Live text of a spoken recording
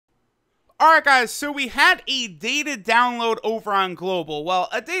Alright guys, so we had a data download over on Global. Well,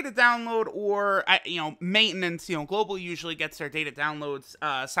 a data download or, maintenance, Global usually gets their data downloads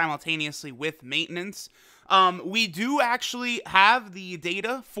simultaneously with maintenance. We do actually have the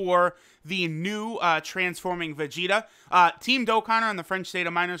data for the new transforming Vegeta. Team Dokkan and the French data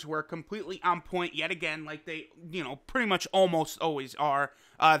miners were completely on point yet again, like they, pretty much almost always are.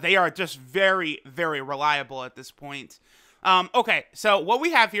 They are just very, very reliable at this point. Okay, so what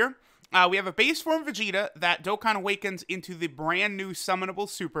we have here, we have a base form Vegeta that Dokkan awakens into the brand new summonable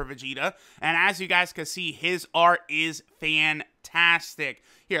Super Vegeta. And as you guys can see, his art is fantastic.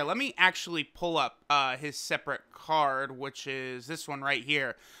 Here, let me actually pull up his separate card, which is this one right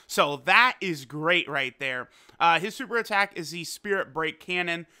here. So that is great right there. His super attack is the Spirit Break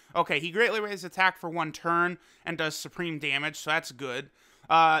Cannon. Okay, he greatly raises attack for 1 turn and does supreme damage, so that's good.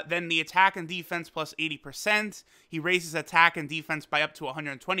 Then the attack and defense plus 80%. He raises attack and defense by up to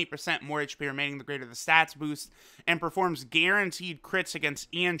 120%, more HP remaining the greater the stats boost, and performs guaranteed crits against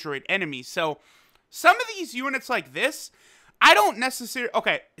android enemies. So some of these units like this, I don't necessarily...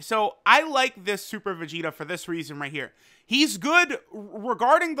 Okay, so I like this Super Vegeta for this reason right here. He's good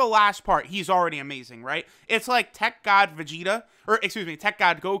regarding the last part. He's already amazing, right? It's like Tech God Vegeta, or excuse me, Tech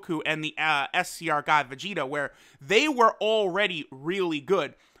God Goku and the SCR God Vegeta, where they were already really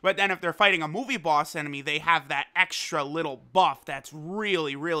good. But then if they're fighting a movie boss enemy, they have that extra little buff that's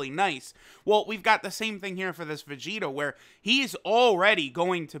really, really nice. Well, we've got the same thing here for this Vegeta, where he's already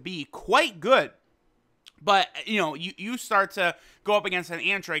going to be quite good. But, you start to go up against an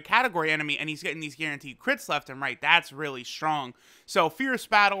android category enemy, and he's getting these guaranteed crits left and right. That's really strong. So, Fierce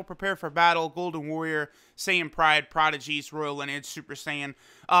Battle, Prepare for Battle, Golden Warrior, Saiyan Pride, Prodigies, Royal Lineage, Super Saiyan.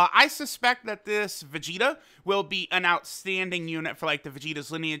 I suspect that this Vegeta will be an outstanding unit for, like, the Vegeta's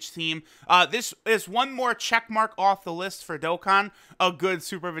Lineage team. This is one more check mark off the list for Dokkan, a good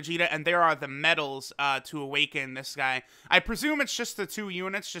Super Vegeta, and there are the medals to awaken this guy. I presume it's just the 2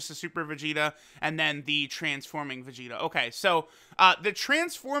 units, just the Super Vegeta, and then the transforming Vegeta. Okay, so the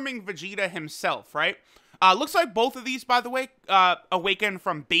transforming Vegeta himself, right? Looks like both of these, by the way, awaken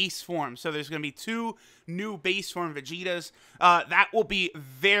from base form. So there's going to be 2 new base form Vegetas. That will be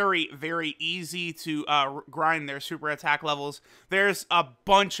very, very easy to grind their super attack levels. There's a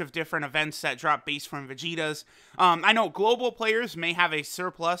bunch of different events that drop base form Vegetas. I know global players may have a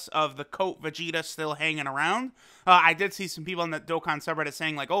surplus of the Coat Vegeta still hanging around. I did see some people in the Dokkan subreddit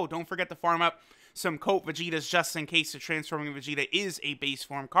saying, like, oh, don't forget to farm up some Coat Vegetas just in case the transforming Vegeta is a base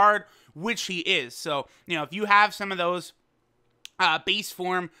form card, which he is. So, if you have some of those base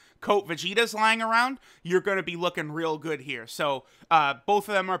form Coat Vegetas lying around, you're going to be looking real good here. So, both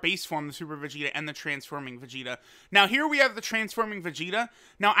of them are base form, the Super Vegeta and the transforming Vegeta. Now, here we have the transforming Vegeta.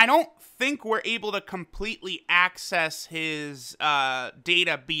 Now, I don't think we're able to completely access his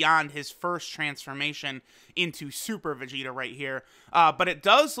data beyond his first transformation into Super Vegeta right here. But it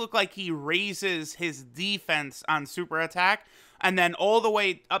does look like he raises his defense on super attack. And then all the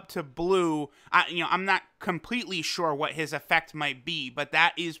way up to blue, I'm not completely sure what his effect might be, but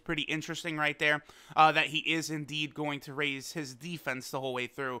that is pretty interesting right there, that he is indeed going to raise his defense the whole way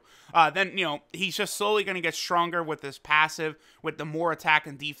through. Then, he's just slowly going to get stronger with his passive, with the more attack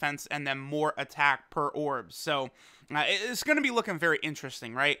and defense, and then more attack per orb. So, it's going to be looking very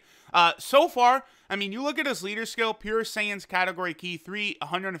interesting, right? So far, I mean, you look at his leader skill, Pure Saiyan's category key 3,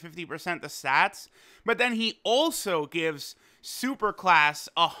 150% the stats, but then he also gives super class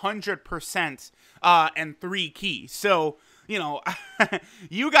 100% and 3 keys. So,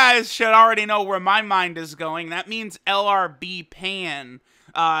 you guys should already know where my mind is going. That means LRB Pan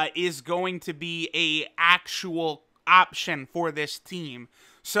is going to be a actual option for this team.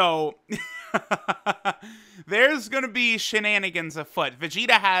 So, there's going to be shenanigans afoot.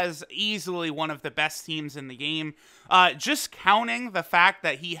 Vegeta has easily one of the best teams in the game. Just counting the fact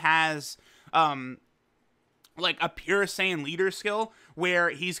that he has, like a Pure Saiyan leader skill where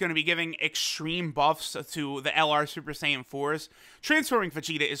he's going to be giving extreme buffs to the LR Super Saiyan 4s. Transforming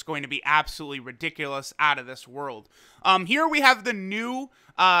Vegeta is going to be absolutely ridiculous, out of this world. Here we have the new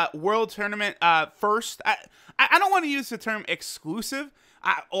World Tournament first. I don't want to use the term exclusive.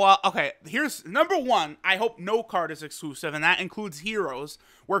 Well, okay, here's number 1. I hope no card is exclusive, and that includes Heroes.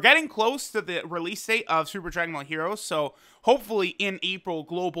 We're getting close to the release date of Super Dragon Ball Heroes, so hopefully in April,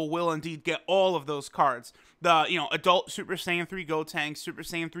 Global will indeed get all of those cards. The, Adult Super Saiyan 3 Gotenks, Super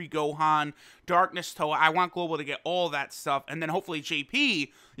Saiyan 3 Gohan, Darkness Toa. I want Global to get all that stuff, and then hopefully JP,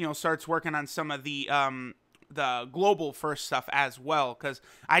 starts working on some of the global first stuff as well, because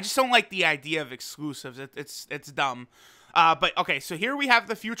I just don't like the idea of exclusives. It's dumb. But, okay, so here we have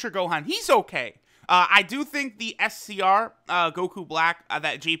the future Gohan. He's okay. I do think the SCR Goku Black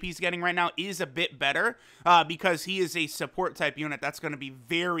that JP's getting right now is a bit better because he is a support type unit that's going to be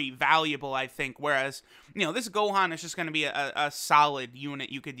very valuable, I think. Whereas, you know, this Gohan is just going to be a solid unit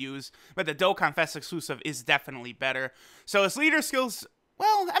you could use. But the Dokkan Fest exclusive is definitely better. So his leader skills...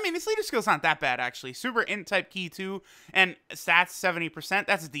 Well, I mean, his leader skill's not that bad, actually. Super Int type Ki 2 and stats 70%.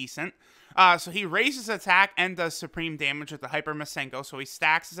 That's decent. So he raises attack and does supreme damage with the Hyper Masenko. So he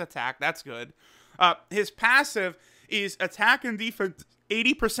stacks his attack. That's good. His passive is attack and defense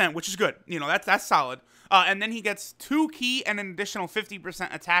 80%, which is good. You know, that's solid. And then he gets 2 Ki and an additional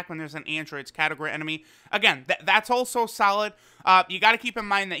 50% attack when there's an Android's category enemy. Again, that's also solid. You got to keep in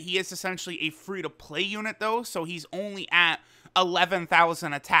mind that he is essentially a free-to-play unit, though. So he's only at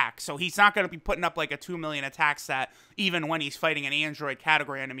 11,000 attacks, so he's not going to be putting up like a 2 million attack stat even when he's fighting an Android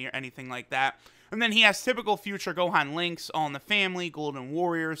category enemy or anything like that. And then he has typical future Gohan links: All in the Family, Golden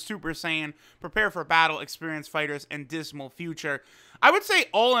Warriors, Super Saiyan, Prepare for Battle, Experienced Fighters, and Dismal Future. I would say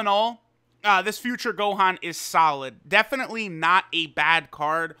all in all, this future Gohan is solid. Definitely not a bad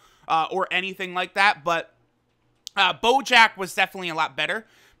card or anything like that, but Bojack was definitely a lot better,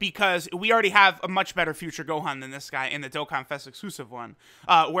 because we already have a much better future Gohan than this guy in the Dokkan Fest exclusive one.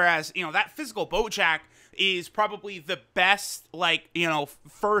 Whereas, you know, that physical Bojack is probably the best, like, you know,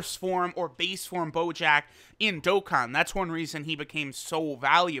 first form or base form Bojack in Dokkan. That's one reason he became so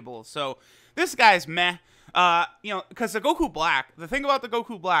valuable. So this guy's meh. You know, because the Goku Black, the thing about the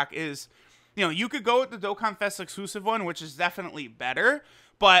Goku Black is, you know, you could go with the Dokkan Fest exclusive one, which is definitely better.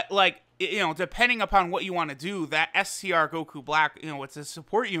 But, like, you know, depending upon what you want to do, that SCR Goku Black, you know, it's a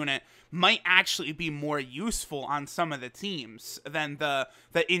support unit, might actually be more useful on some of the teams than the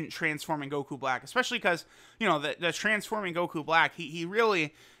Int transforming Goku Black. Especially because, you know, the transforming Goku Black, he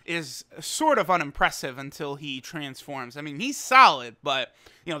really is sort of unimpressive until he transforms. I mean, he's solid, but,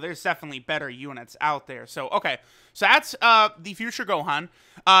 you know, there's definitely better units out there. So, okay. So that's the future Gohan.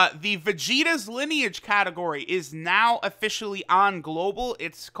 The Vegeta's lineage category is now officially on global.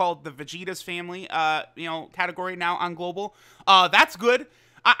 It's called the Vegeta's family, you know, category now on global. That's good.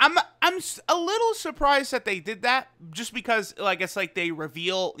 I'm a little surprised that they did that, just because, like, it's like they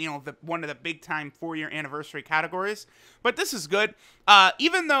reveal, you know, one of the big time 4-year anniversary categories. But this is good.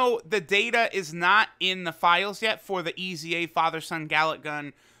 Even though the data is not in the files yet for the EZA, Father Son, Gallic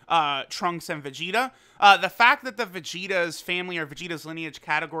Gun, Trunks, and Vegeta, the fact that the Vegeta's family or Vegeta's lineage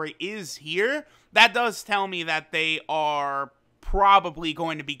category is here, that does tell me that they are probably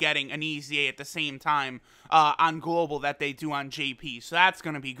going to be getting an EZA at the same time on global that they do on JP. So that's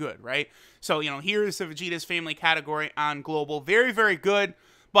going to be good, right? So, you know, here's the Vegeta's family category on global. Very, very good.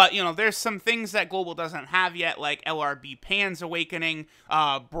 But, you know, there's some things that global doesn't have yet, like LRB Pan's Awakening,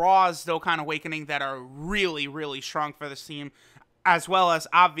 Braw's Dokkan Awakening, that are really, really strong for this team, as well as,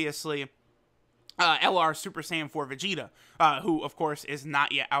 obviously, LR Super Saiyan 4 Vegeta, who, of course, is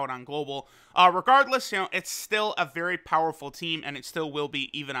not yet out on global. Regardless, you know, it's still a very powerful team, and it still will be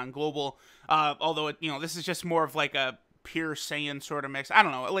even on global. Although, you know, this is just more of like a pure Saiyan sort of mix. I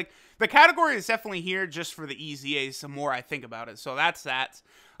don't know. Like, the category is definitely here just for the EZAs, the more I think about it. So that's that.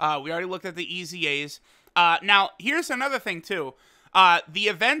 We already looked at the EZAs. Now, here's another thing, too. The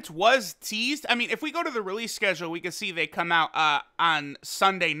event was teased. I mean, if we go to the release schedule, we can see they come out on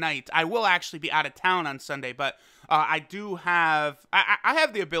Sunday night. I will actually be out of town on Sunday, but I do have I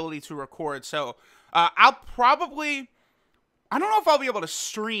have the ability to record, so I'll probably, I don't know if I'll be able to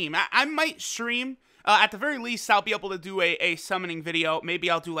stream. I might stream. At the very least, I'll be able to do a summoning video. Maybe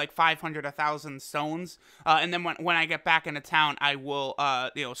I'll do like 500, 1,000 stones. And then when I get back into town, I will,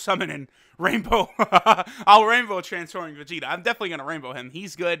 you know, summon in Rainbow. I'll Rainbow transforming Vegeta. I'm definitely going to Rainbow him.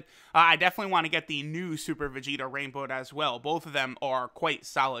 He's good. I definitely want to get the new Super Vegeta Rainbowed as well. Both of them are quite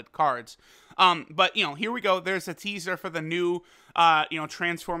solid cards. But, you know, here we go. There's a teaser for the new, you know,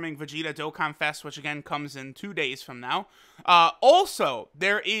 Transforming Vegeta Dokkan Fest, which again comes in 2 days from now. Also,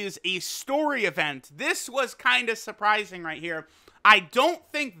 there is a story event. This was kind of surprising right here. I don't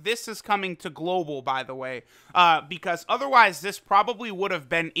think this is coming to global, by the way, because otherwise this probably would have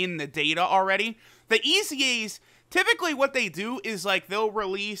been in the data already. The EZAs, typically what they do is, like, they'll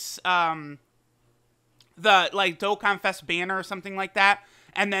release the, like, Dokkan Fest banner or something like that,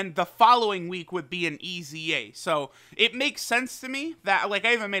 and then the following week would be an EZA. So it makes sense to me that, like,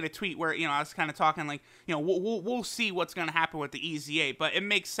 I even made a tweet where, you know, I was kind of talking, like, you know, we'll see what's going to happen with the EZA, but it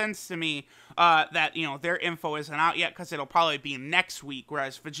makes sense to me that, you know, their info isn't out yet, because it'll probably be next week,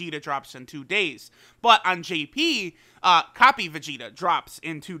 whereas Vegeta drops in 2 days. But on JP, Copy Vegeta drops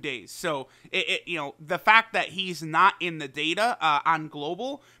in 2 days. So, you know, the fact that he's not in the data on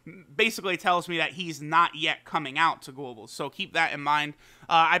Global basically tells me that he's not yet coming out to Global. So keep that in mind.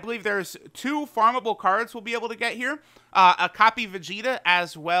 I believe there's 2 farmable cards we'll be able to get here. A Copy Vegeta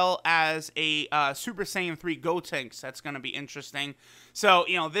as well as a Super Saiyan 3 Gotenks. That's going to be interesting. So,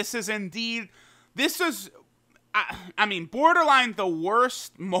 you know, this is indeed... This is... I mean, borderline the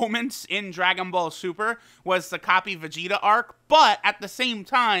worst moments in Dragon Ball Super was the Copy Vegeta arc, but at the same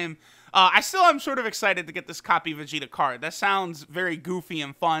time, I still am sort of excited to get this Copy Vegeta card. That sounds very goofy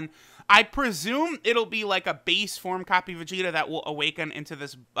and fun. I presume it'll be like a base form Copy Vegeta that will awaken into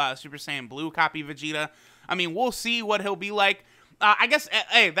this Super Saiyan Blue Copy Vegeta. I mean, we'll see what he'll be like. I guess,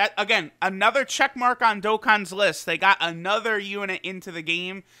 hey, that, again, another check mark on Dokkan's list. They got another unit into the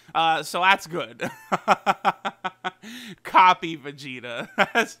game, so that's good. Copy Vegeta.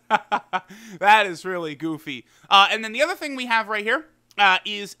 That is really goofy. And then the other thing we have right here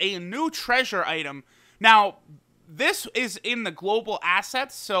is a new treasure item. Now, this is in the global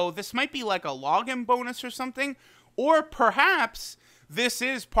assets, so this might be like a login bonus or something, or perhaps... This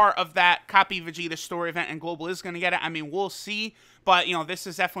is part of that Copy Vegeta story event, and Global is going to get it. I mean, we'll see. But, you know, this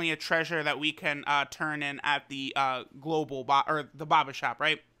is definitely a treasure that we can turn in at the Global, or the Baba Shop,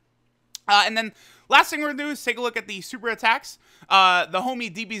 right? And then, last thing we're going to do is take a look at the super attacks. The homie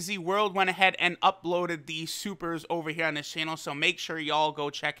DBZ World went ahead and uploaded the supers over here on this channel, so make sure y'all go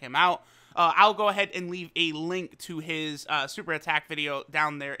check him out. I'll go ahead and leave a link to his super attack video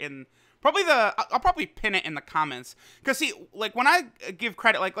down there in... I'll probably pin it in the comments. Because, see, like, when I give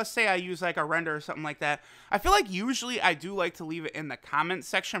credit, like, let's say I use, like, a render or something like that, I feel like usually I do like to leave it in the comments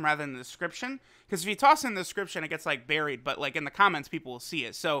section rather than the description. Because if you toss it in the description, it gets, like, buried. But, like, in the comments, people will see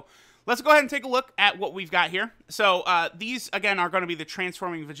it. So, let's go ahead and take a look at what we've got here. So, these, again, are going to be the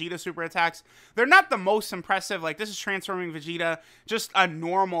Transforming Vegeta super attacks. They're not the most impressive. Like, this is Transforming Vegeta, just a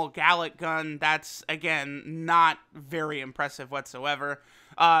normal Gallic gun that's, again, not very impressive whatsoever.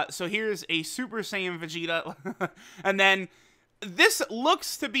 So here's a Super Saiyan Vegeta, and then this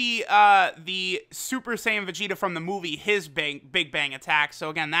looks to be the Super Saiyan Vegeta from the movie, his Big Bang Attack, so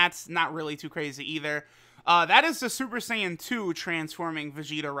again, that's not really too crazy either. That is the Super Saiyan 2 Transforming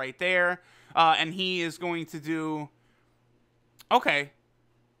Vegeta right there, and he is going to do... Okay.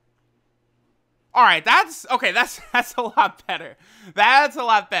 Alright, that's a lot better. That's a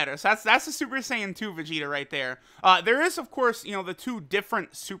lot better. So that's the Super Saiyan 2 Vegeta right there. There is, of course, you know, the 2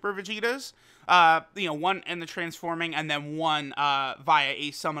 different Super Vegetas. You know, one in the transforming and then one via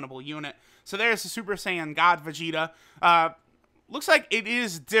a summonable unit. So there's the Super Saiyan God Vegeta. Looks like it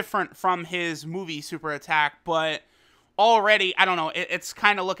is different from his movie super attack, but already, I don't know, it's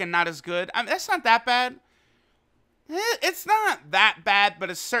kind of looking not as good. I mean, that's not that bad. It's not that bad, but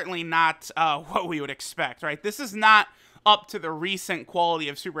it's certainly not what we would expect, right? This is not up to the recent quality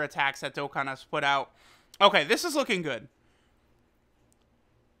of super attacks that Dokkan has put out. Okay, this is looking good.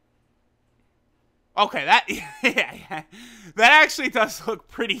 Okay, that yeah, that actually does look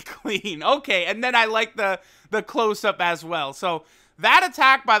pretty clean. Okay, and then I like the close-up as well. So that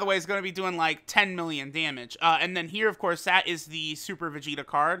attack, by the way, is going to be doing like 10 million damage. And then here, of course, that is the Super Vegeta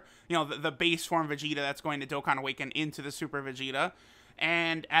card. You know, the base form Vegeta that's going to Dokkan Awaken into the Super Vegeta.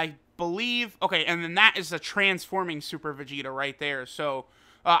 And I believe... Okay, and then that is the Transforming Super Vegeta right there. So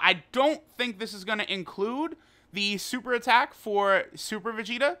I don't think this is going to include the super attack for Super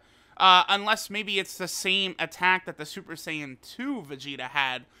Vegeta. Unless maybe it's the same attack that the Super Saiyan 2 Vegeta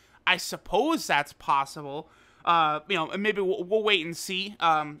had. I suppose that's possible. You know, maybe we'll wait and see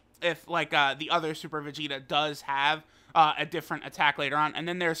if, like, the other Super Vegeta does have a different attack later on. And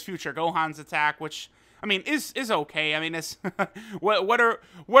then there's Future Gohan's attack, which, I mean, is okay. I mean, it's what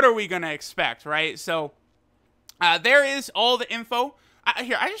are we gonna expect, right? So there is all the info.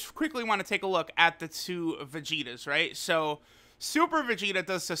 Here, I just quickly want to take a look at the 2 Vegetas, right? So Super Vegeta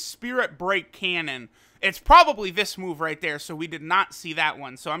does the Spirit Break Cannon. It's probably this move right there, so we did not see that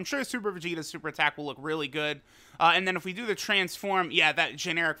one. So I'm sure Super Vegeta's super attack will look really good. And then if we do the transform, yeah, that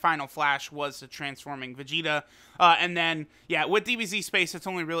generic Final Flash was the Transforming Vegeta. And then, yeah, with DBZ Space, it's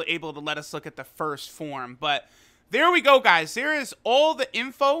only really able to let us look at the first form. But there we go, guys. There is all the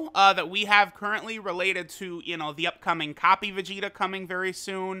info that we have currently related to, you know, the upcoming Copy Vegeta coming very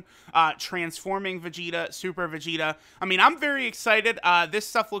soon, Transforming Vegeta, Super Vegeta. I mean, I'm very excited. This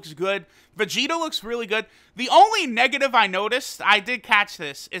stuff looks good. Vegeta looks really good. The only negative I noticed, I did catch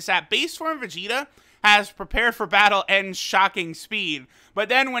this, is that base form Vegeta has Prepare for Battle and Shocking Speed. But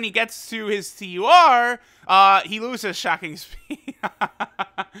then when he gets to his TUR, he loses Shocking Speed.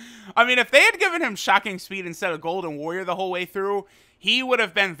 I mean, if they had given him Shocking Speed instead of Golden Warrior the whole way through, he would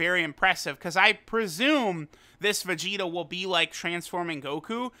have been very impressive. Because I presume this Vegeta will be like transforming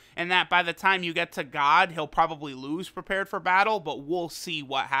Goku, and that by the time you get to God, he'll probably lose prepared for battle, but we'll see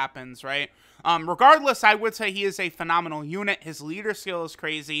what happens, right? Regardless, I would say he is a phenomenal unit. His leader skill is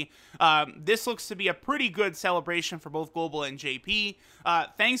crazy. This looks to be a pretty good celebration for both Global and JP.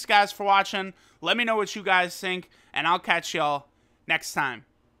 Thanks, guys, for watching. Let me know what you guys think, and I'll catch y'all next time.